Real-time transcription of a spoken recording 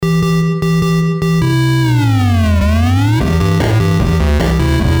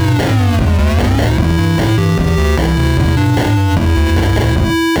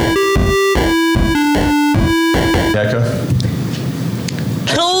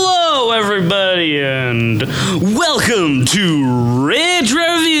everybody, and welcome to Ridge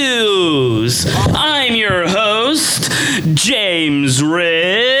Reviews. I'm your host, James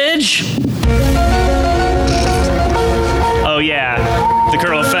Ridge. Oh yeah, the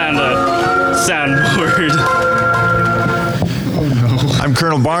Colonel found a soundboard. Oh no. I'm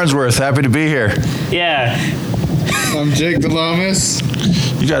Colonel Barnsworth, happy to be here. Yeah. I'm Jake DeLamas.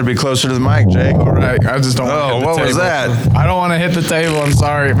 You gotta be closer to the mic, Jake. All right, I just don't want to hit the what table. was that? I don't want to hit the table, I'm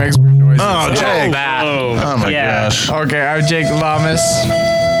sorry, it makes weird noises. Oh, Jake. Oh my gosh. Okay, I'm Jake DeLamas.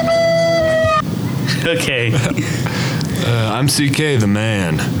 Okay. I'm CK the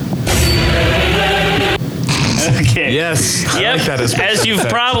man. Okay. Yes. I Yep. like that As you've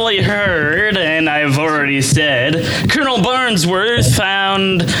probably heard, and I've already said, Colonel Barnsworth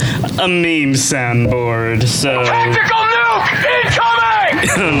found a meme soundboard. So. Tactical nuke incoming!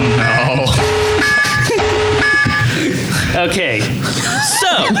 No. Okay.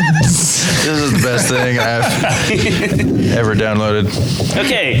 So. This is the best thing I've ever downloaded.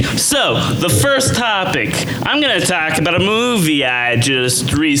 Okay. So the first topic, I'm gonna talk about a movie I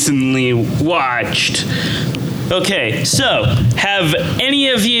just recently watched. Okay, so, have any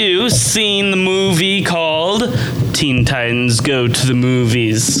of you seen the movie called Teen Titans Go to the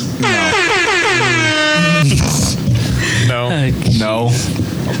Movies? No.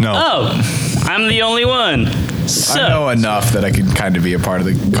 No. Oh, I'm the only one. So, I know enough that I could kind of be a part of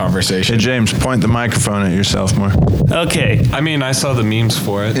the conversation. Hey, James, point the microphone at yourself more. okay, I mean, I saw the memes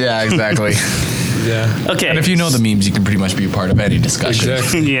for it. Yeah, exactly. Yeah. okay. And if you know the memes, you can pretty much be a part of any discussion.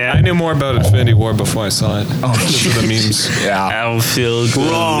 Exactly. Yeah. I knew more about Infinity War before I saw it. Oh, Because of the memes. Yeah. I don't feel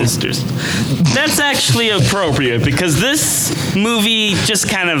good, misters. That's actually appropriate because this movie just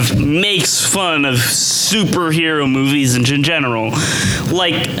kind of makes fun of superhero movies in general.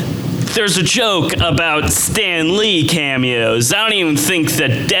 Like, there's a joke about Stan Lee cameos. I don't even think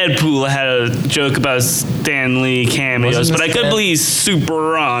that Deadpool had a joke about Stan Lee cameos, Wasn't but I could be super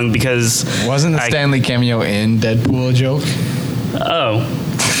wrong because... Wasn't the Stanley cameo in Deadpool a joke? Oh.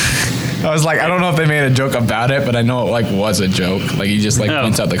 I was like, I don't know if they made a joke about it, but I know it was a joke. Like he just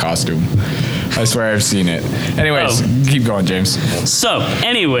points out the costume. I swear I've seen it. Anyways, keep going, James. So,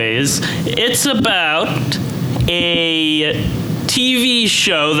 anyways, it's about a TV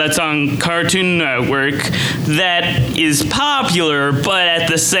show that's on Cartoon Network that is popular, but at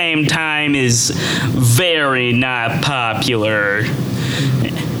the same time is very not popular.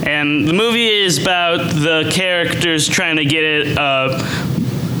 And the movie is about the characters trying to get it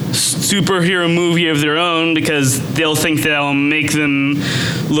superhero movie of their own because they'll think that'll make them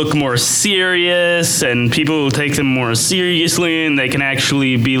look more serious and people will take them more seriously and they can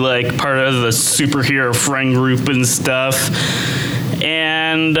actually be like part of the superhero friend group and stuff.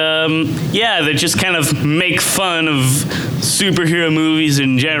 And they just kind of make fun of superhero movies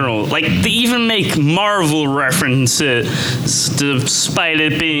in general. Like, they even make Marvel references despite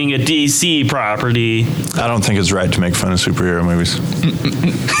it being a DC property. I don't think it's right to make fun of superhero movies.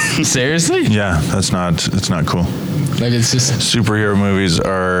 Seriously? Yeah, it's not cool. Like it's just Superhero movies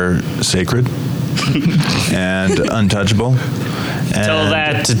are sacred and untouchable. Tell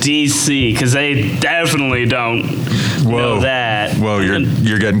that to DC, because they definitely don't know that. Whoa,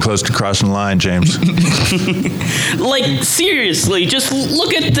 you're getting close to crossing the line, James. Like, seriously, just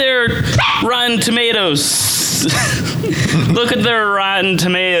look at their Rotten Tomatoes. Look at their Rotten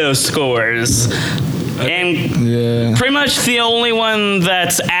Tomato scores. And pretty much the only one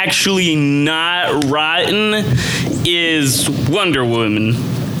that's actually not rotten is Wonder Woman.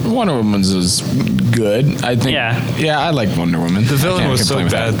 Wonder Woman's was good. I think. Yeah, I like Wonder Woman. The villain was so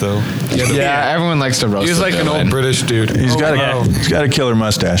bad, though. Yeah, everyone likes to roast. He was like an old British dude. He's got a killer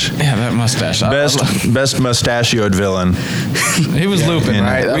mustache. Yeah, that mustache. Best mustachioed villain. He was Lupin,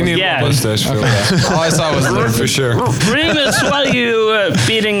 right? We need Yeah. a mustache villain. All I saw was Lupin. For sure. Remus, why are you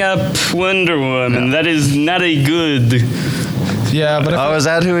beating up Wonder Woman? That is not a good... Yeah, but Oh, is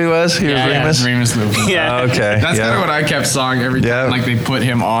that who he was? He was Remus? Remus Lupin. Yeah. Oh, okay. That's kind of what I kept sawing every time. Yeah. Like they put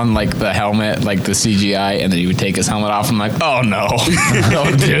him on like the helmet, like the CGI, and then he would take his helmet off. I'm like, oh no,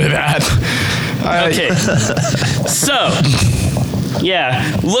 don't do that. Okay. So,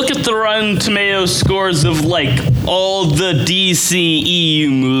 look at the Rotten Tomato scores of like all the DCEU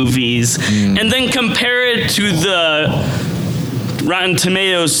movies, and then compare it to the Rotten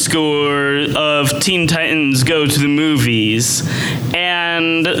Tomatoes score of Teen Titans Go to the Movies.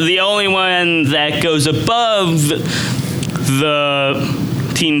 And the only one that goes above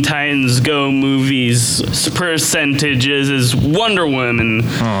the Teen Titans Go movies percentages is Wonder Woman.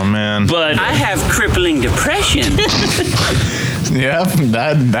 Oh, man. But I have crippling depression. Yep,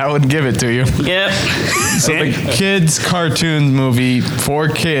 that would give it to you. Yep. So the kids cartoon movie for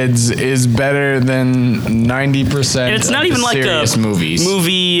kids is better than 90% And it's not of even the like a serious movies.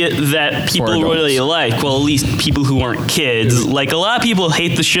 movie that people adults. really like. Well, at least people who aren't kids. Like a lot of people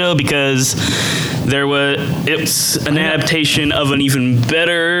hate the show because it's an adaptation of an even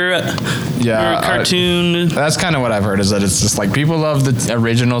better cartoon. That's kind of what I've heard, is that it's just like people love the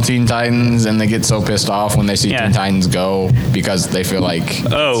original Teen Titans and they get so pissed off when they see Teen Titans go because they feel like...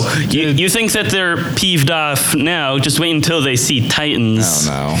 You think that they're peeved off now? Just wait until they see Titans.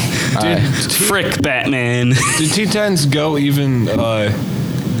 I don't know. Frick Batman. Did Teen Titans Go even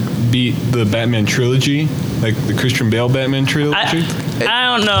beat the Batman trilogy? Like the Christian Bale Batman trilogy?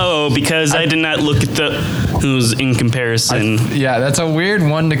 I don't know, because I did not look at who's in comparison. That's a weird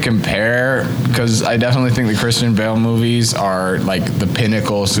one to compare, because I definitely think the Christian Bale movies are like the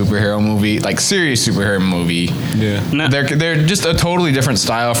pinnacle superhero movie, like serious superhero movie. Yeah. No. They're just a totally different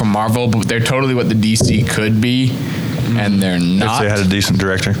style from Marvel, but they're totally what the DC could be, and they're If not. they had a decent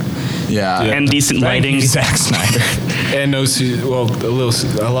director. Yeah. And decent lighting. Zack Snyder. And a lot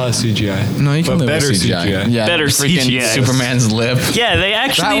of CGI. No, you can but live better with CGI. Yeah, Better freaking CGI. Superman's lip. Yeah, they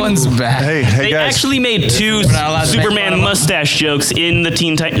actually... That one's bad. Hey They guys. actually made two not allowed to make fun Superman of them. mustache jokes in the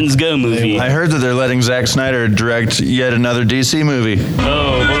Teen Titans Go movie. I heard that they're letting Zack Snyder direct yet another DC movie.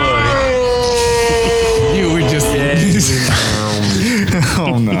 Oh, You were just...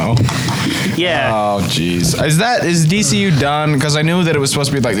 Oh, no. boy. Yeah. Oh, jeez. Is DCU done? Because I knew that it was supposed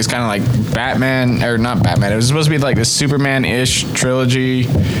to be like this kind of like Batman, or not Batman. It was supposed to be like this Superman-ish trilogy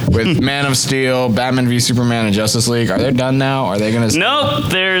with Man of Steel, Batman v Superman, and Justice League. Are they done now? Are they gonna? Nope,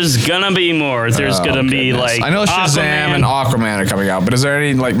 there's gonna be more. There's gonna be Goodness. like I know Shazam Aquaman. and Aquaman are coming out, but is there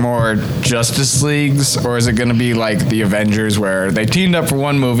any like more Justice Leagues, or is it gonna be like the Avengers where they teamed up for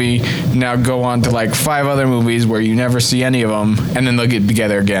one movie, now go on to like 5 other movies where you never see any of them, and then they'll get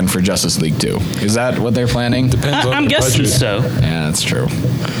together again for Justice League 2? Is that what they're planning? Depends on I'm the guessing budget. so. Yeah, that's true.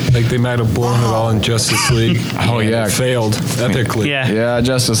 Like they might have blown it all in Justice League. Oh, yeah. It failed epically. Yeah. Yeah,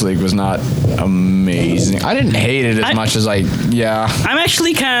 Justice League was not amazing. I didn't hate it as much as I'm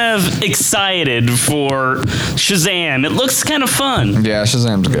actually kind of excited for Shazam. It looks kind of fun. Yeah,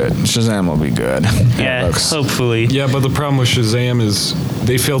 Shazam's good. Shazam will be good. Yeah, It looks- hopefully. Yeah, but the problem with Shazam is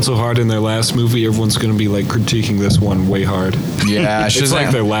they failed so hard in their last movie. Everyone's going to be like critiquing this one way hard. Yeah, It's Shazam.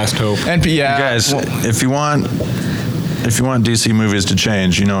 like their last hope. And yeah, Guys, well, if you want DC movies to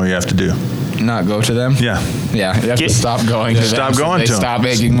change, you know what you have to do. not go to them. Yeah. Yeah, you have to Get- stop going to them. Stop so going they to 'em. stop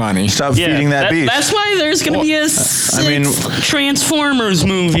making money. Stop feeding that beast. That's why there's going to be a Transformers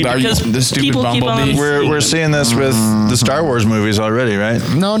movie. Are you- Because the stupid people keep Bumblebee? on We're seeing this with the Star Wars movies already, right?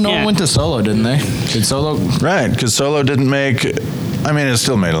 No one Yeah. went to Solo, didn't they? Did Solo Right, because Solo didn't make. I mean, it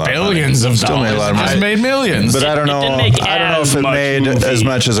still made a lot billions of money. of Still dollars? made a lot of It just money. made millions. But I don't It know. didn't make I don't know as if it much made movie. as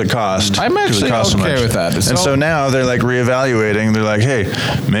much as it cost. I'm 'cause it actually cost so okay much. with that. And so now they're like reevaluating. They're like, hey,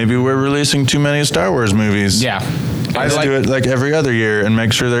 maybe we're releasing too many Star Wars movies. Yeah. Let's do it like every other year and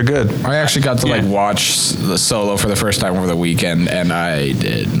make sure they're good. I actually got to Yeah. watch the Solo for the first time over the weekend, and I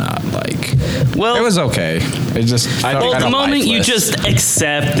did not like. Well, It was okay. It just. felt well, the kinda moment you lifeless. just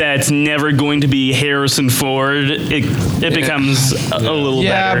accept that it's never going to be Harrison Ford, it becomes a little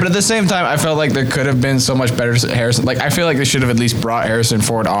Yeah, better. but at the same time, I felt like there could have been so much better Harrison. Like, I feel like they should have at least brought Harrison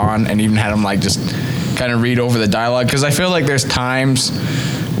Ford on and even had him like just kind of read over the dialogue, because I feel like there's times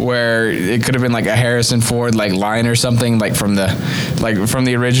where it could have been like a Harrison Ford like line or something like from the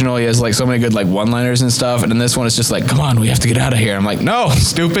original. He has like so many good like one-liners and stuff, and in this one it's just like, come on, we have to get out of here. I'm like, no,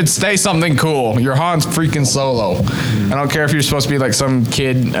 stupid, stay something cool. You're Han's freaking Solo. I don't care if you're supposed to be like some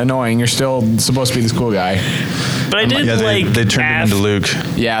kid annoying. You're still supposed to be this cool guy. But I did Yeah, they turned him into Luke.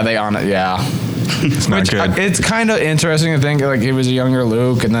 Yeah, they on it. Yeah. It's not good. It's kind of interesting to think like he was a younger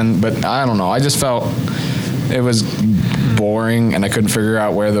Luke, but I don't know. I just felt it was boring, and I couldn't figure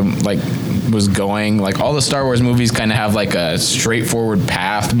out where the was going. Like all the Star Wars movies kind of have like a straightforward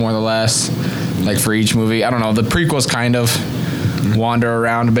path, more or less, like for each movie. I don't know. The prequels kind of wander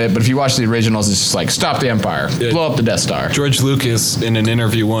around a bit, but if you watch the originals, it's just like stop the Empire, blow up the Death Star. George Lucas, in an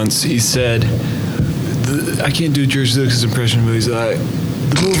interview once, he said, I can't do George Lucas' impression of movies.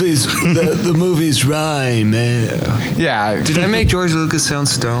 The movies rhyme. Yeah. Did I make George Lucas sound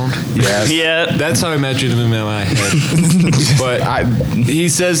stoned? Yes. Yeah. That's how I imagine him in my head. But he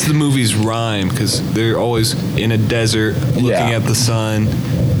says the movies rhyme because they're always in a desert looking Yeah. at the sun.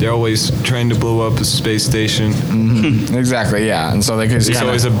 They're always trying to blow up a space station. Exactly, yeah. And so they could There's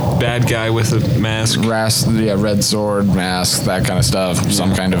always a bad guy with a mask. red sword, mask, that kind of stuff.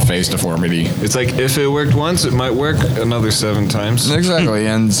 Some kind of face deformity. It's like, if it worked once, it might work another 7 times. Exactly,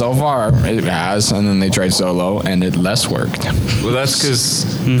 and so far it has. And then they tried Solo, and it less worked. Well, that's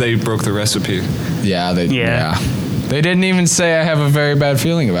because they broke the recipe. Yeah, Yeah. They didn't even say I have a very bad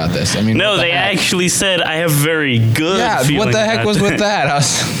feeling about this. I mean, No, they actually said I have very good. Yeah, feeling what the heck about was this. with that?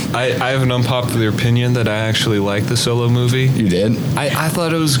 I have an unpopular opinion that I actually like the Solo movie. You did? I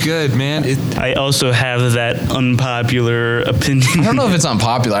thought it was good, man. I also have that unpopular opinion. I don't know if it's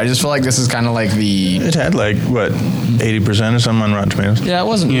unpopular. I just feel like this is kind of like the. It had like, what, 80% or something on Rotten Tomatoes? Yeah, it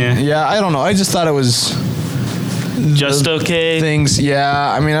wasn't. Yeah. Yeah, I don't know. I just thought it was. Just okay. Things,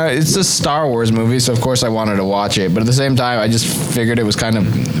 yeah. I mean, it's a Star Wars movie, so of course I wanted to watch it. But at the same time, I just figured it was kind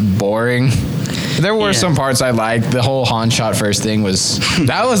of boring. There were some parts I liked. The whole Han shot first thing was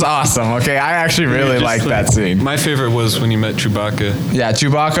awesome. Okay, I actually really liked that scene. My favorite was when you met Chewbacca. Yeah,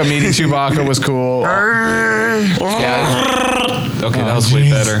 Chewbacca meeting Chewbacca was cool. Yeah. Okay, that was way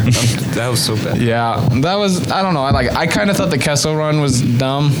better. That was so bad. Yeah, that was. I don't know. I kind of thought the Kessel Run was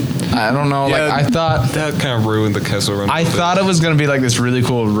dumb. I don't know. Yeah, I thought. That kind of ruined the Kessel Run. I thought it was gonna be like this really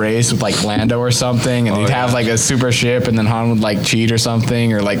cool race with like Lando or something, and he'd have like a super ship, and then Han would like cheat or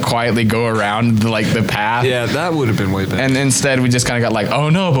something, or like quietly go around the path. Yeah, that would have been way better. And instead, we just kind of got like, oh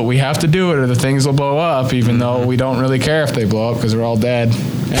no, but we have to do it, or the things will blow up, even though we don't really care if they blow up because we're all dead.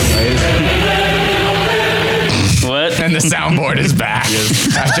 Anyways. What? And the soundboard is back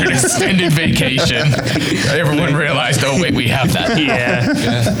after an extended vacation. Everyone realized, oh wait, we have that. Yeah.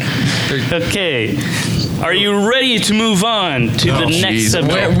 Okay. Are you ready to move on to the next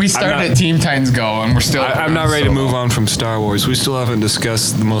subject? We started at Teen Titans Go, and we're still. I'm not ready to move on from Star Wars. We still haven't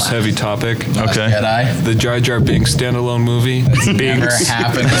discussed the most heavy topic. Okay. Jedi. The Jar Jar Binks standalone movie. Never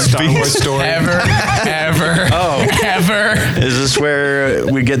happened. The Star Wars story. Ever. Is this where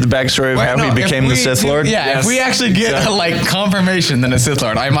we get the backstory of how he became the Sith Lord? Yeah, if we actually get like confirmation that a Sith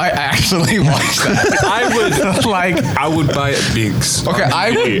Lord, I might actually watch that. I would buy it Binks. Okay, I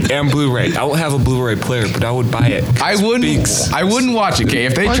would. And Blu-ray. I don't have a Blu-ray player, but I would buy it. I wouldn't watch it, okay?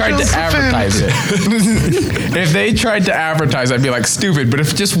 If they tried to advertise it. If they tried to advertise, I'd be like, stupid. But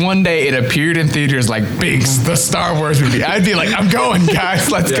if just one day it appeared in theaters like Binks, the Star Wars movie, I'd be like, I'm going,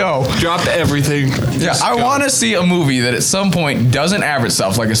 guys. Let's go. Drop everything. Yeah, I want to see a movie that at some point doesn't advertise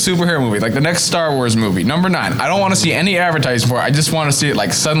itself, like a superhero movie, like the next Star Wars movie, number 9. I don't want to see any advertising for it. I just want to see it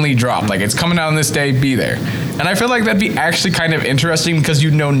like suddenly drop. Like it's coming out on this day, be there. And I feel like that'd be actually kind of interesting because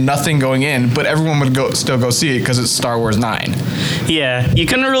you know nothing going in, but everyone would still go see it because it's Star Wars 9. Yeah, you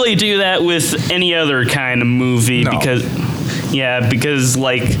couldn't really do that with any other kind of movie because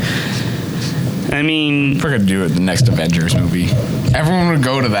like, I mean, We're gonna do it the next Avengers movie. Everyone would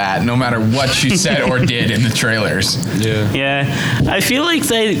go to that no matter what she said or did in the trailers. Yeah, I feel like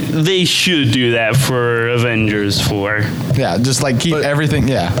they should do that for Avengers 4. Yeah, just like keep everything.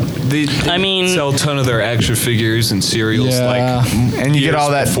 Yeah. They I mean- sell a ton of their action figures and cereals. And you get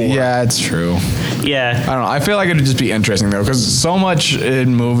all that. Before. Yeah, it's true. Yeah. I don't know. I feel like it'd just be interesting though, because so much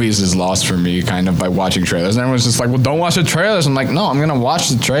in movies is lost for me, kind of by watching trailers. And everyone's just like, "Well, don't watch the trailers." I'm like, "No, I'm gonna watch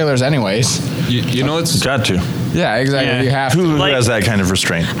the trailers anyways." You know, it's Got to. Yeah, exactly. Yeah. You have Who to. has that kind of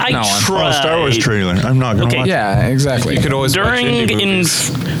restraint? I No, I'm- tried. Star Wars trailer. I'm not going to Okay. watch it. Yeah, exactly. you could always watch During indie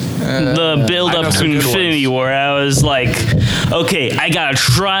movies. the build I know up to some good Infinity ones. War, I was like, okay, I gotta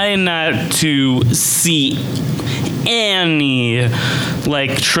try not to see any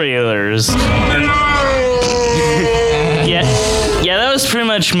like trailers. And yeah, that was pretty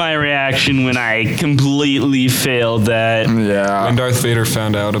much my reaction when I completely failed that. Yeah. When Darth Vader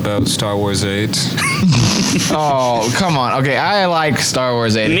found out about Star Wars 8. Oh, come on. Okay, I like Star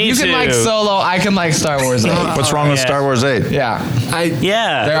Wars 8. Me You can too. like Solo, I can like Star Wars 8. What's wrong with Yeah. Star Wars 8? Yeah.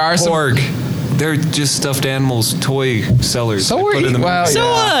 Yeah. There are some. Porg. They're just stuffed animals, toy sellers. So They are put in the well, movie.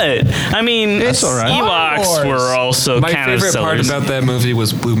 So what? I mean, That's all right. Ewoks Star Wars. were also My kind of favorite part sellers. about that movie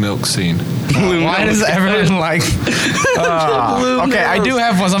was blue milk scene. Why does everyone like? Okay, I do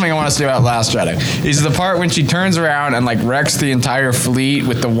have something I want to say about Last Jedi. Is the part when she turns around and like wrecks the entire fleet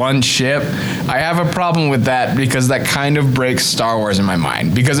with the one ship. I have a problem with that because that kind of breaks Star Wars in my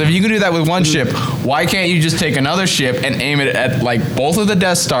mind. Because if you can do that with one ship, why can't you just take another ship and aim it at like both of the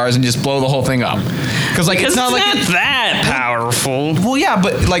Death Stars and just blow the whole thing blowing up. Because it's not like that powerful. Well, yeah,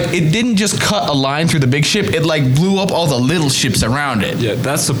 but it didn't just cut a line through the big ship. It blew up all the little ships around it. Yeah,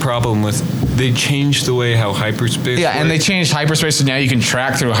 that's the problem with. They changed the way how hyperspace. Yeah, works. and they changed hyperspace, so now you can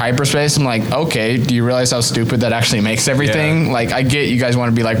track through hyperspace. I'm like, okay, do you realize how stupid that actually makes everything? Yeah. I get you guys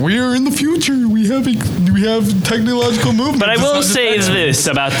want to be like, we are in the future. We have technological movement. But I will say this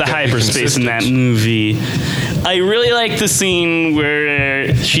about the hyperspace in that movie. I really like the scene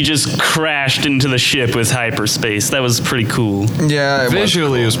where she just crashed into the ship with hyperspace. That was pretty cool. Yeah,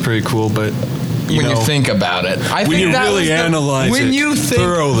 visually it was pretty cool, but when you think about it, I when think you that really was analyze when it you think,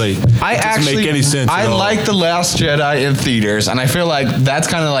 thoroughly, I it doesn't actually make any sense. I like The Last Jedi in theaters, and I feel like that's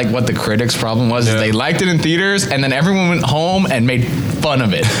kind of what the critics' problem was. Is they liked it in theaters, and then everyone went home and made fun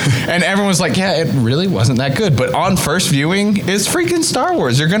of it, and everyone was like, "Yeah, it really wasn't that good." But on first viewing, it's freaking Star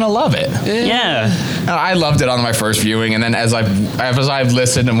Wars. You're gonna love it. Yeah. And I loved it on my first viewing, and then as I've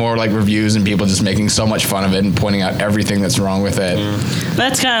listened to more reviews and people just making so much fun of it and pointing out everything that's wrong with it.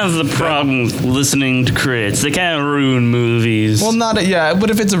 That's kind of the problem with listening to critics. They kind of ruin movies. Well, but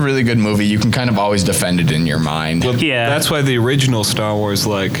if it's a really good movie, you can kind of always defend it in your mind. Well, yeah. That's why the original Star Wars,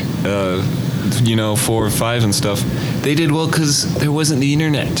 4 and 5 and stuff, they did well because there wasn't the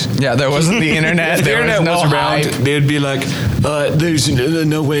internet. Yeah, there wasn't the internet. If the there internet was was no around, hype. they'd be like, there's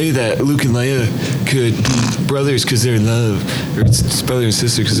no way that Luke and Leia could be brothers because they're in love, or brother and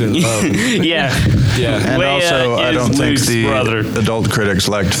sister because they're in love. Yeah. Yeah. And Leia also, I is don't think Luke's the brother. adult critics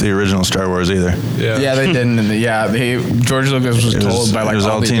liked the original Star Wars either. Yeah, they didn't. George Lucas was told by it was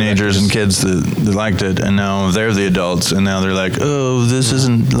all the teenagers and kids that liked it, and now they're the adults, and now they're like, oh, this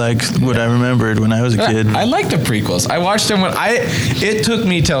isn't like what I remembered when I was a kid. I like the prequels. I watched them it took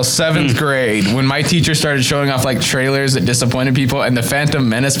me till 7th grade when my teacher started showing off trailers that disappointed people, and the Phantom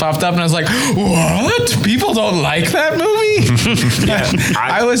Menace popped up, and I was like, what? People don't like that movie? Yeah,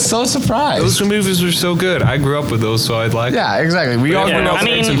 I was so surprised. Those movies were so good. I grew up with those, so I'd like. Yeah, exactly. We all Yeah, grew up I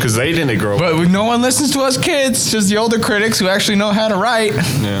mean- because they didn't grow up. but no one listens to us kids, just the older critics who actually know how to write.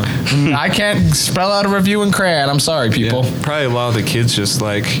 Yeah. I can't spell out a review in crayon. I'm sorry, people. Yeah. Probably a lot of the kids just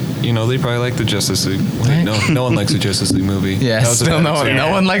they probably like the Justice League. Wait, no one likes the Justice League movie. Yeah, That was a still bad no one. mistake.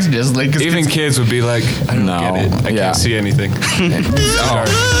 No one likes Justice League. 'Cause Even kids would be like, I don't No, get it. I yeah. can't see anything. Oh.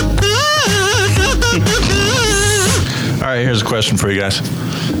 All right, here's a question for you guys.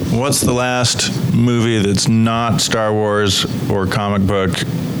 What's the last movie that's not Star Wars or comic book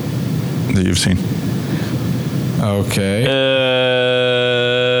that you've seen? Okay.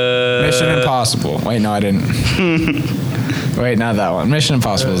 Mission Impossible. Wait, no, I didn't. Wait, not that one. Mission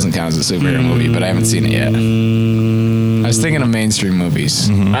Impossible doesn't count as a superhero movie, but I haven't seen it yet. I was thinking of mainstream movies.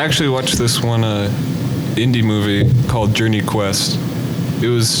 I actually watched this one indie movie called Journey Quest.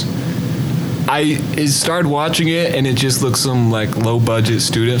 I started watching it and it just looked some low budget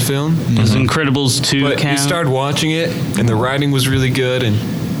student film. Does Incredibles 2 But count? you started watching it and the writing was really good and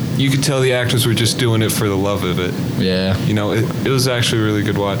you could tell the actors were just doing it for the love of it. Yeah. It was actually a really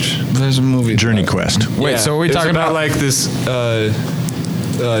good watch. There's a movie. Journey Quest. Wait, so are we it's talking about this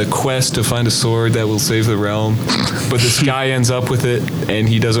quest to find a sword that will save the realm, but this guy ends up with it and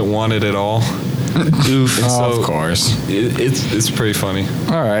he doesn't want it at all. Oof. And so of course. It's pretty funny.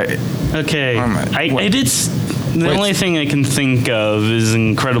 All right. Okay. Wait. I did. The only thing I can think of is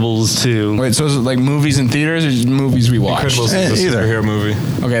Incredibles 2. Wait, so is it in theaters or just movies we watched? Incredibles is a either. superhero movie.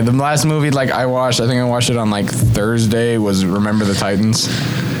 Okay, the last movie I watched, I think I watched it on Thursday, was Remember the Titans.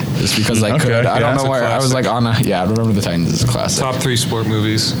 Just because I could. I don't it's know a where. I was classic. Remember the Titans is a classic. Top 3 sport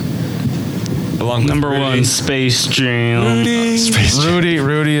movies. Along with Number Rudy. 1, Space Jam.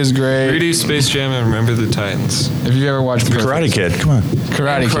 Rudy is great. Rudy, Space Jam, and Remember the Titans. If you ever watched Karate Kid. Come on.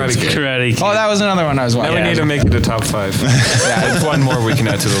 Karate Karate Kid. Kid. Karate Kid. Oh, that was another one I was Now watching. we need to make it a top 5. Yeah, it's one more we can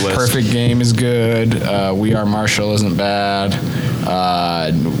add to the list. Perfect Game is good. We Are Marshall isn't bad.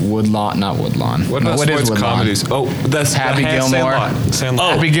 Woodlawn, not Woodlawn. What No, about what is sports Woodlawn? comedies? Oh, that's Happy Gilmore.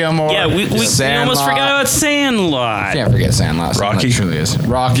 Sandlot. Happy Gilmore. Yeah, we almost Sandlot. forgot about Sandlot. Can't forget Sandlot. Rocky. Sandlot truly is.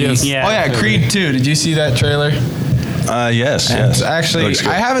 Rocky. Yes. Yeah. Oh yeah, Creed 2. Did you see that trailer? Yes. Actually, Looks good.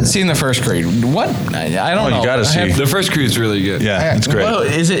 I haven't seen the first Creed. What? I don't know. you gotta I have- see. The first Creed's really good. Yeah, it's great. Well,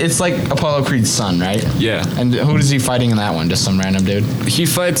 is it? It's like Apollo Creed's son, right? Yeah. And who is he fighting in that one? Just some random dude? He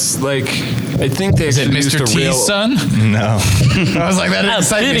fights I think they Is it introduced Mr. a T's real. son? No. I was like, that How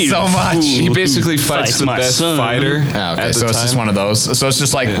excited me pity so much. fool. He basically fights the my best son. fighter. Oh, okay, at so the it's just time. one of those. So it's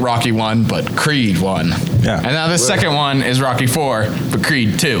just like Yeah. Rocky 1, but Creed 1. Yeah. And now the second one is Rocky 4, but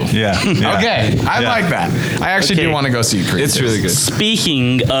Creed 2. Yeah. yeah. Okay, I Yeah. like that. I actually do Okay. want to go see Creed. It's 2. really good.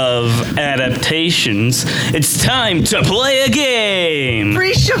 Speaking of adaptations, it's time to play a game.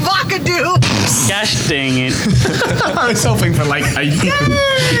 Free Shavakadoo! Gosh dang it. I was hoping for like a yay!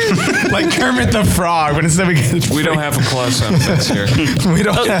 Like Kermit Kermit the Frog, but instead We don't have applause sound effects here. we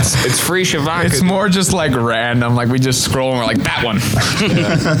don't have. It's free Shavaka. It's more just like random. Like we just scroll and we're like that one.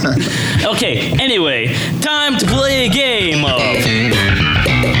 Okay, anyway, time to play a game of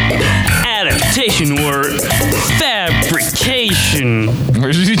adaptation or fabrication. Were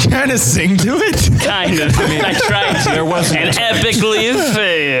you trying to sing to it? Kind of. I tried to. There was an and attempt. epically There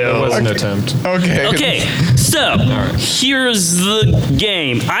failed. was an attempt. Okay. Okay, so here's the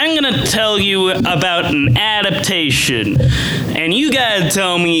game. I'm gonna tell you about an adaptation, and you gotta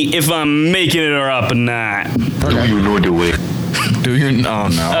tell me if I'm making it up or not. Do you know the way? Do you? Oh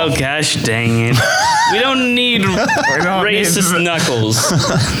no. Oh gosh, dang it! We don't need racist knuckles.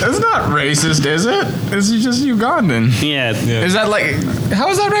 That's not racist, is it? It's just Ugandan. Yeah. Is that like? How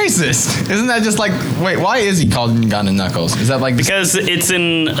is that racist? Isn't that just like? Wait, why is he called Ugandan Knuckles? Is that like? Because it's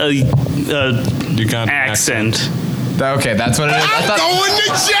in a Ugandan accent. Okay, that's what it is. I thought.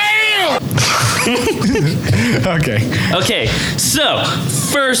 Okay. Okay, so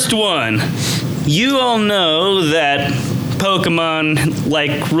first one. You all know that Pokemon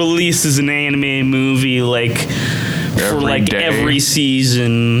like releases an anime movie like for like day. every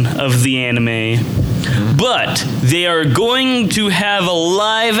season of the anime. But they are going to have a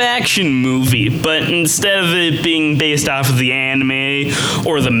live action movie, but instead of it being based off of the anime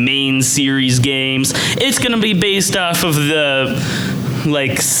or the main series games, it's going to be based off of the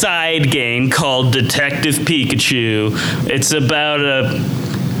like side game called Detective Pikachu. It's about a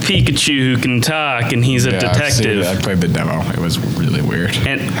Pikachu who can talk, and he's a detective. I played the demo. It was really weird.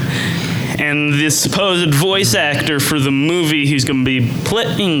 And the supposed voice actor for the movie who's going to be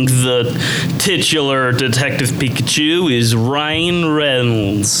playing the titular Detective Pikachu is Ryan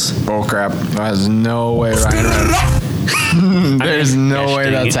Reynolds. Oh crap! There's no way Ryan Reynolds. There's no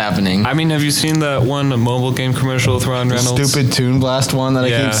way that's happening. I mean, have you seen that one mobile game commercial with Ryan Reynolds? Stupid Toon Blast one that I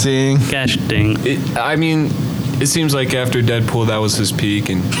Yeah. keep seeing. Gosh dang. I mean, it seems like after Deadpool, that was his peak,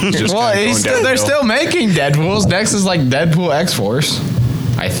 and he's just Well, kinda going they're downhill. still making Deadpools. Next is like Deadpool X-Force,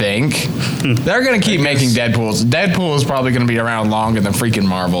 I think. They're gonna keep making Deadpools. Deadpool is probably gonna be around longer than freaking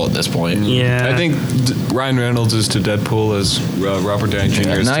Marvel at this point. Yeah. I think Ryan Reynolds is to Deadpool as Robert Downey Jr.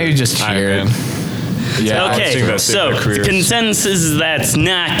 is now to you just Iron cheered. Man. Yeah. I Okay, think that's so their the careers. consensus is that's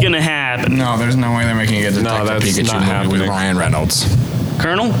not going to happen. No, there's no way they're making a Detective that's Pikachu not movie happening. with Ryan Reynolds.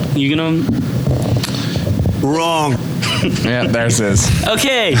 Colonel, you going to... Wrong. Yeah, there's his.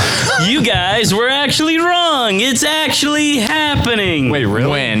 Okay, you guys were actually wrong. It's actually happening. Wait, really?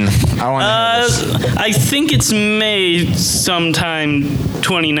 When? I want to hear this. I think it's May sometime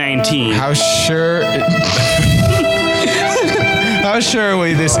 2019. How sure? How sure are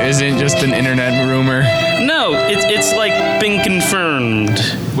we this isn't just an internet rumor? No, it's like been confirmed,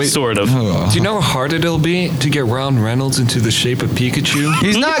 sort of. Do you know how hard it'll be to get Ryan Reynolds into the shape of Pikachu?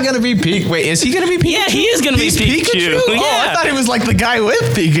 He's not gonna be Wait, is he gonna be Pikachu? Yeah, he is gonna be He's Pikachu. Oh, I Yeah. thought he was like the guy with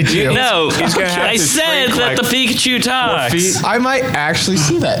Pikachu. No, He's gonna have I to said shrink that like the Pikachu talks. feet. I might actually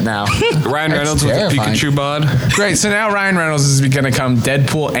see that now. Ryan That's Reynolds with a terrifying. Pikachu bod. Great, so now Ryan Reynolds is gonna come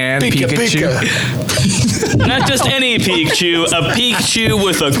Deadpool and Pikachu. Not just any Pikachu, a Pikachu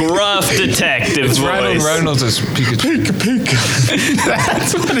with a gruff detective It's Ryan voice. Reynolds as Pikachu.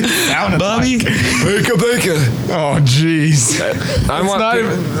 That's what it sounded Bobby, like. Pika Pika. Oh, jeez. I want not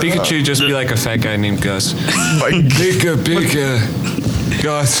Pikachu just be like a fat guy named Gus. Pika Pika.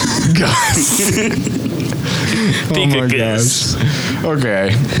 Gus. Pika Gus.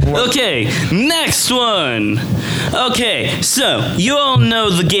 Okay. Okay, next one. Okay, so you all know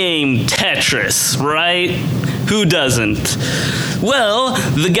the game Tetris, right? Who doesn't? Well,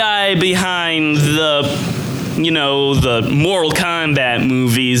 the guy behind the Mortal Kombat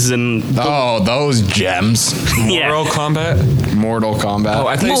movies and Oh, those gems. yeah. Mortal Kombat? Mortal Kombat. Oh,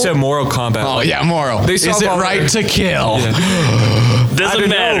 I thought you said Moral Kombat. Oh, yeah, moral. They Is solve it all right their- to kill? I Doesn't don't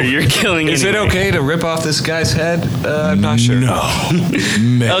matter. know. You're killing. Is it anyway. okay to rip off this guy's head? I'm not sure. No.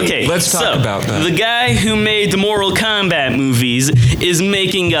 Okay, Let's talk so about that. The guy who made the Mortal Kombat movies is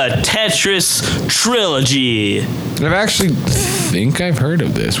making a Tetris trilogy. I've actually think I've heard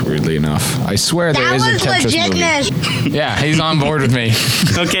of this, weirdly enough. I swear there That is a was Tetris legitness. movie. Yeah, he's on board with me.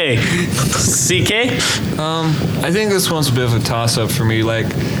 Okay, CK? I think this one's a bit of a toss-up for me. Like,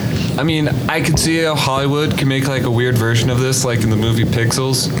 I mean, I could see how Hollywood can make like a weird version of this, like in the movie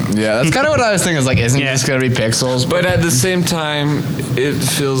Pixels. Yeah, that's kind of what I was thinking. Is like, isn't Yeah. this gonna be Pixels? But at the same time, it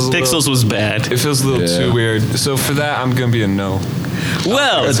feels a Pixels little, was bad. it feels a little Yeah. too weird. So for that, I'm gonna be a no.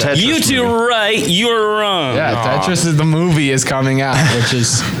 Well, Tetris you two movie. are right. You're wrong. Yeah, Tetris is the movie is coming out, which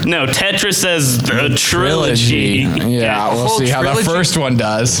is No, Tetris says the trilogy. Yeah, we'll whole see how the trilogy? first one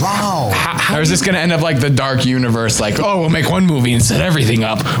does. Wow. Or is this going to end up like the Dark Universe? Like, oh, we'll make one movie and set everything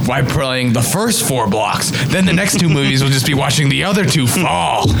up by playing the first 4 blocks. Then the next 2 movies will just be watching the other 2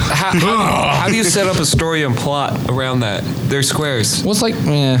 fall. How do you set up a story and plot around that? They're squares. Well, it's like,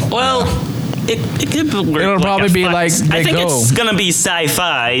 Well, it could work. It'll probably be like I they think go. it's gonna be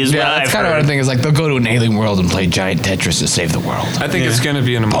sci-fi. Is yeah, what that's I've kind of what heard. I think is like they'll go to an alien world and play giant Tetris to save the world. I think it's going to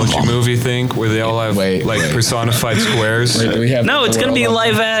be an emoji movie thing where they all have Wait. personified squares. No, it's gonna be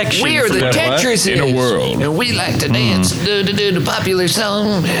live action. We are the Tetris In a world. and we like to dance do the popular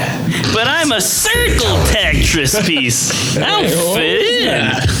song. But I'm a circle Tetris piece. I don't fit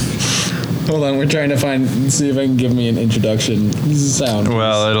in. Hold on, we're trying to see if I can give me an introduction sound.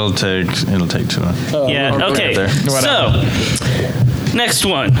 Well, it'll take too long. Yeah. we'll Okay. get there. So, next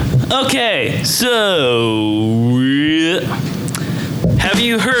one. Okay. So, have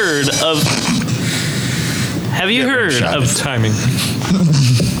you heard of? Have you heard of? Timing.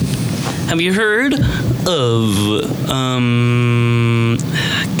 Have you heard of?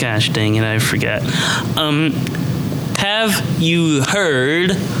 Gosh dang it! I forget. Have you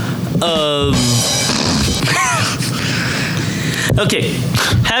heard of? Okay.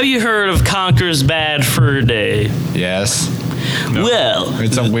 Have you heard of Conker's Bad Fur Day? Yes. Well,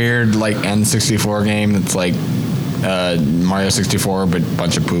 It's a weird like N64 game that's like Mario 64 but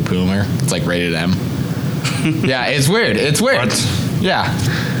bunch of poo humor. It's like rated M. Yeah, it's weird. It's weird. What? Yeah.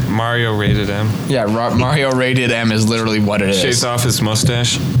 Mario rated M. Yeah, Mario rated M is literally what it is. Shaves off his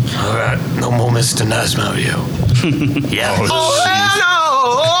mustache. All right, no more Mr. Nice Mario. yeah.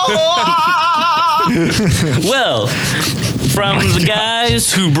 Well, from the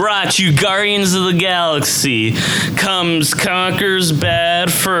guys who brought you Guardians of the Galaxy comes Conker's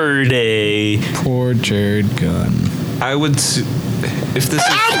Bad Fur Day. Poor Jared Gunn. I would. If this is.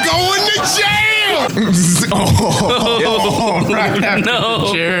 I'm going to jail!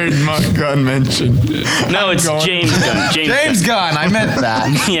 No, Jared Gunn mentioned. no, it's going- James Gunn. James Gunn, I meant that.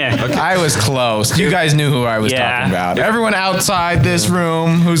 Yeah. I was close. You guys knew who I was Yeah. talking about. Everyone outside this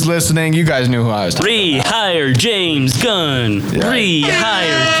room who's listening, you guys knew who I was talking about. Rehire James Gunn.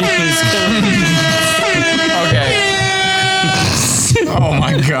 Rehire James Gunn. Okay. Oh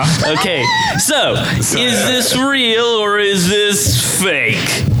my god. Okay, so is this real or is this fake?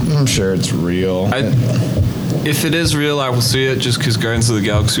 I'm sure it's real. If it is real, I will see it just because Guardians of the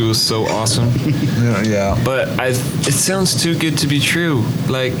Galaxy was so awesome. Yeah. But it sounds too good to be true.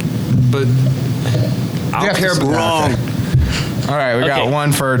 Like, but I don't care about Wrong. All right, we got Okay.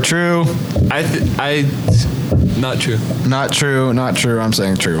 one for true. Not true. Not true. Not true. I'm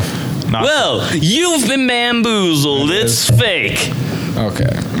saying true. Well, you've been bamboozled. It's fake. Okay.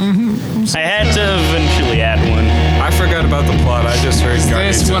 I had to eventually add one. I forgot about the plot. I just heard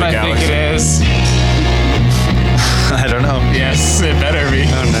Guardians of the Galaxy. is? I don't know. Yes, it better be.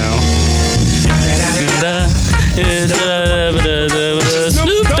 Oh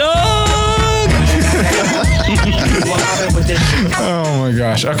Snoop Dogg. Oh my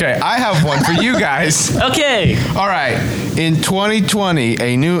gosh. Okay, I have one for you guys. Okay. All right. In 2020,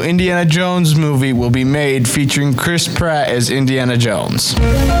 a new Indiana Jones movie will be made featuring Chris Pratt as Indiana Jones.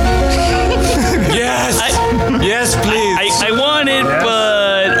 Yes! Yes, please! I want it,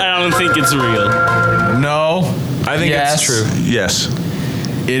 but I don't think it's real. No. I think Yes. it's true. Yes.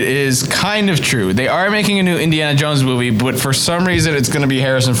 It is kind of true. They are making a new Indiana Jones movie, but for some reason it's going to be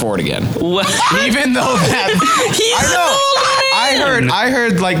Harrison Ford again. What? Even though that I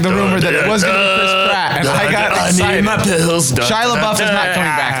heard like the rumor that it was going to be Chris Pratt, and I got excited. Shia LaBeouf is not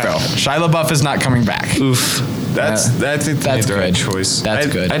coming back though. Shia LaBeouf is not coming back. Oof. I think That's that's the right good. choice. That's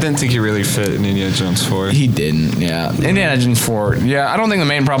good. I didn't think he really fit in Indiana Jones 4. He didn't. Yeah, Indiana Jones 4. Yeah, I don't think the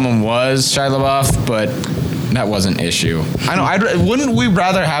main problem was Shia LaBeouf, but that was an issue. I know. Wouldn't we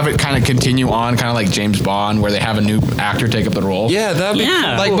rather have it kind of continue on, kind of like James Bond, where they have a new actor take up the role? Yeah, that'd be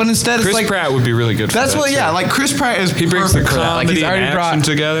Yeah. Like, but instead it's Chris like Pratt would be really good for That's that, what. Yeah, too. like Chris Pratt is. He brings the perfect for that. Like comedy he's already and action brought.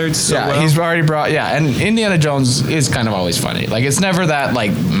 together so Yeah, well. he's already brought. Yeah, and Indiana Jones is kind of always funny. Like it's never that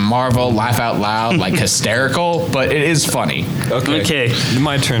like Marvel laugh out loud, like hysterical, but it is funny. Okay.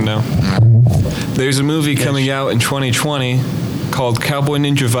 My turn now. There's a movie coming out in 2020 called Cowboy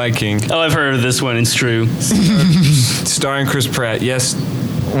Ninja Viking, Oh, I've heard of this one. It's true. starring Chris Pratt. Yes,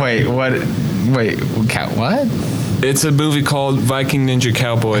 Wait, what? Wait, what? it's a movie called Viking Ninja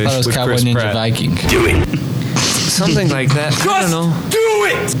Cowboys I thought it was with Cowboy Chris Ninja Pratt. Viking. Something like that. I don't know.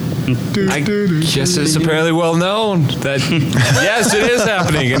 I guess it's apparently well known that yes, it is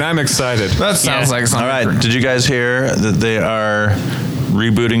happening, and I'm excited. That sounds like All something. right. Did you guys hear that they are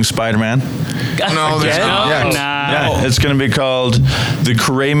rebooting Spider-Man. No, there's not. Yeah. Yeah, it's going to be called The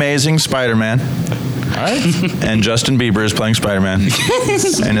Cray-Mazing Spider-Man. All right. And Justin Bieber is playing Spider-Man.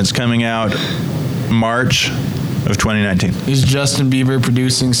 And it's coming out March of 2019. Is Justin Bieber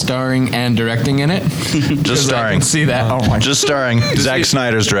producing, starring, and directing in it? Just starring. I can see that. Oh my. Just starring. Zack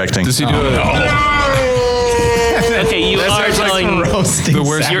Snyder's directing. Does he do Okay, you are telling the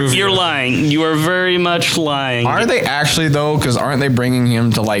worst movie? you're lying. You are very much lying. Aren't they actually though? Because aren't they bringing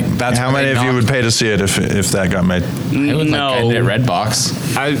him to like? That's How many of you would pay to see it if that got made? I would No. like get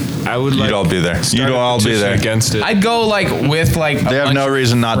Redbox. I would like You'd all be there. start You'd a all be petition there. against it. I'd go like with like. They have no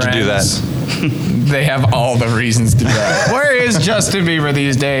reason not to do that. They have all the reasons to do that. Where is Justin Bieber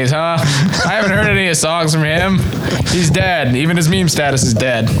these days, huh? I haven't heard any songs from him. He's dead. Even his meme status is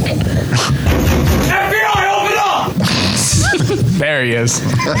dead. FBI, open up! There he is.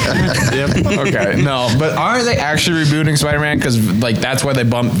 Yep. Okay. No, but aren't they actually rebooting Spider-Man? Because like that's why they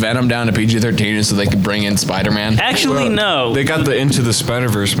bumped Venom down to PG-13 so they could bring in Spider-Man. Actually, no. They got the Into the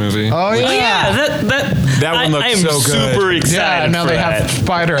Spider-Verse movie. Oh Oh, yeah, that one looks I am so good. super excited. Yeah. Now for they that. have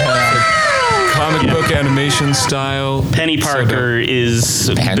Spider-Man. Comic book animation style. Penny Parker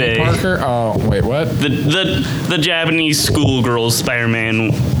is Penny big. Parker. Oh wait, what? The Japanese schoolgirl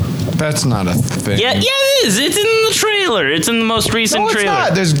Spider-Man. That's not a thing. Yeah, it is. It's in the trailer. It's in the most recent No, it's trailer.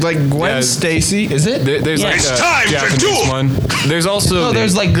 not. There's like Gwen Yeah. Stacy. Is it? There's Yeah. like It's a time to Japanese do it. one. There's also No,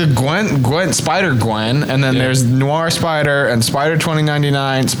 there's like the Gwen, Spider Gwen, and then there's Noir Spider and Spider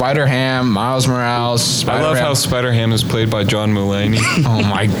 2099, Spider Ham, Miles Morales. Spider I love how Spider-Ham is played by John Mulaney. Oh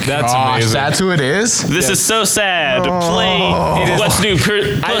my god, That's amazing. That's who it is. This is so sad. Oh. Play What's New I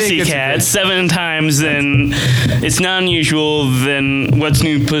think it's Pussycat great. 7 times, then it's not unusual. Then What's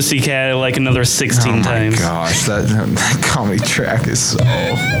New Pussycat like another 16 times. Gosh, that comedy track is so.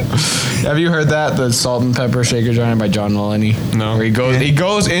 Have you heard that the Salt and Pepper Shaker Giant by John Mulaney? No. Where he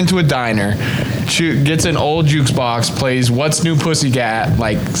goes into a diner, gets an old jukebox, plays What's New Pussycat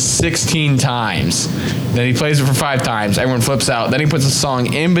like 16 times. Then he plays it for 5 times. Everyone flips out. Then he puts a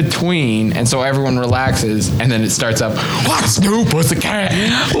song in between, and so everyone relaxes. And then it starts up. What's New Pussycat?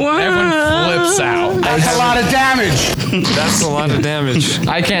 Everyone flips out. That's a lot of damage. That's a lot of damage.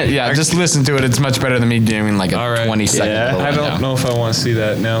 I can't. Yeah, just listen to it. It's much better than me doing like a All right. 20-second. Yeah. little I don't rundown. know if I want to see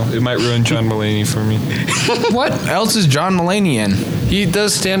that now. It might ruin John Mulaney for me. What else is John Mulaney in? He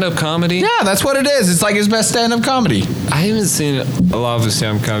does stand-up comedy. Yeah, that's what it is. It's like his best stand-up comedy. I haven't seen a lot of his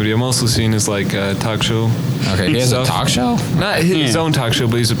stand-up comedy. I'm also seeing his like talk show. Okay, he has stuff. a talk show? Not his Yeah. own talk show,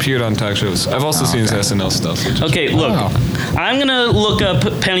 but he's appeared on talk shows. I've also seen his SNL stuff. Which is Okay, look. Oh. I'm gonna look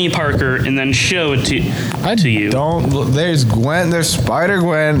up Penny Parker and then show it to you. Don't. There's Gwen. There's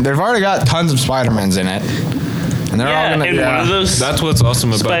Spider-Gwen. They've already got tons of Spider-Mans in it. And they're all Yeah, gonna. and one of those That's what's awesome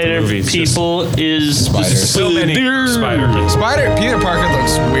about the spider movie. It's just people is Spiders. so many Spider-Man. Peter Parker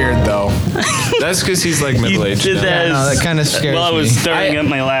looks weird though. That's because he's like You middle-aged. did now. that. Yeah, no, that kinda scares While I was me. starting up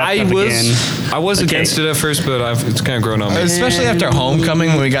my laptop again. I was against it at first, but it's kind of grown on me. Especially after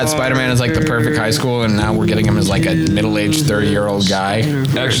Homecoming, when we got Spider-Man as like the perfect high school, and now we're getting him as like a middle-aged 30-year-old guy.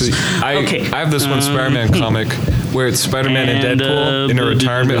 Actually, Okay. I have this one Spider-Man comic where it's Spider-Man and And, Deadpool in a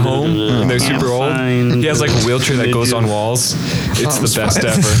returement home, and they're super old. fine. He has like a wheelchair that goes on walls. It's the best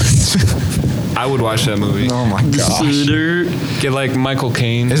ever. I would watch that movie. Oh my gosh. Get like Michael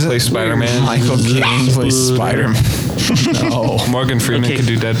Caine Is it play Spider-Man. Michael Caine plays Spider-Man. No. Morgan Freeman Okay. could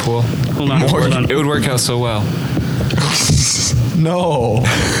do Deadpool. Hold on. It would work out so well. No.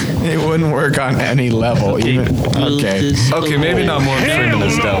 It wouldn't work on any level. Okay. Okay, maybe not Morgan Freeman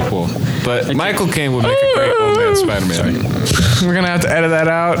as Deadpool, but Michael Caine would make a great old man Spider-Man. We're gonna have to edit that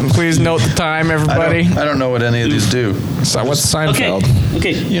out, and please note the time, everybody. I don't know what any of these do. So what's Okay. Seinfeld?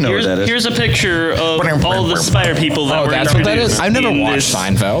 Okay. You know what here's, that is. Here's a picture of all the spider people that Oh, were that's what that is. introduced I've never in watched this-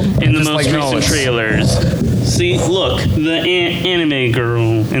 Seinfeld. in the Just most like, no, recent it's- trailers. See, look, the anime girl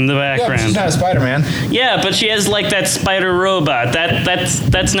in the Yeah, but background. she's not a Spider-Man. Yeah, but she has like that spider robot.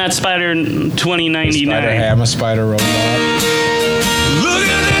 That's not Spider 2099. Spider-Ham, a spider robot. Look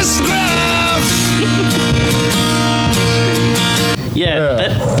at this graph. Yeah,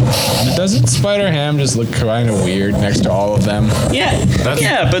 that, Doesn't Spider-Ham just look kind of weird next to all of them?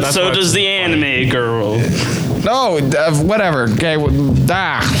 yeah, but that's so why does it's the anime girl. No, whatever. Okay,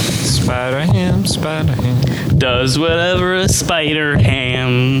 Spider-Ham, Spider-Ham. Does whatever a spider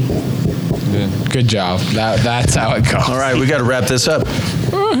ham. Good job. That's how it goes. All right, we got to wrap this up.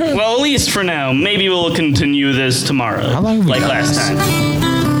 Well, at least for now. Maybe we'll continue this tomorrow. How long have we like got last this?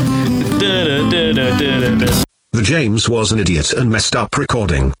 time. Da-da-da-da-da-da. The James was an idiot and messed up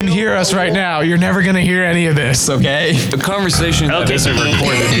recording. You can hear us right now. You're never going to hear any of this, okay? The conversation that Okay. isn't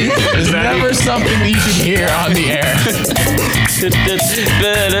recorded There's never something that you can hear on the air.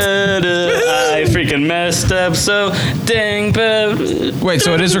 I freaking messed up so dang bad. Wait,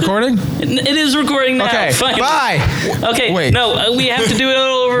 so it is recording? It is recording now. Okay, Fine. bye. Okay, Wait. no, we have to do it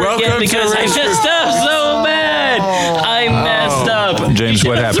all over again Welcome to because I Race messed up so bad. I messed up. James, you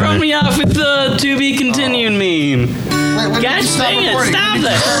what happened? Throw me off with the to be continued meme. When God dang it, stop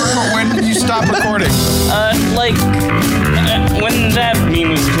that. When did you stop recording? When that meme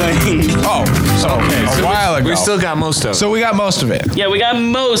was playing. Oh, so a while ago. We still got most of it. So we got most of it. Yeah, we got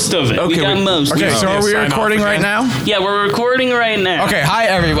most of it. Okay, we got most Okay, of it. so are we sign off recording right again? now? Yeah, we're recording right now. Okay, hi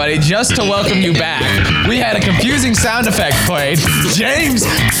everybody. Just to welcome you back, we had a confusing sound effect played. James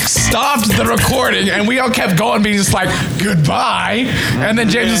stopped the recording, and we all kept going, being just like, goodbye. And then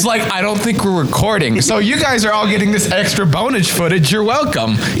James was like, I don't think we're recording. So you guys are all getting this extra bonus footage. You're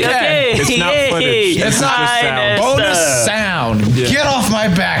welcome. Okay. It's not yay. footage. It's not I sound. messed Bonus up. sound. Get off my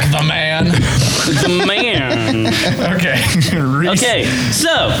back, the man. The man. Okay. Reese. Okay,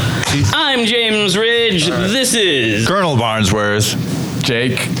 so I'm James Ridge. This is, Colonel Barnsworth.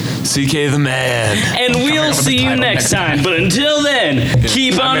 Jake. CK the man. and we'll with the see you title next next time. But until then,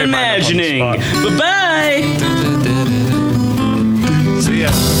 keep on made mine up on the imagining. spot. Bye bye. See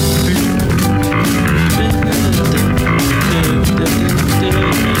ya.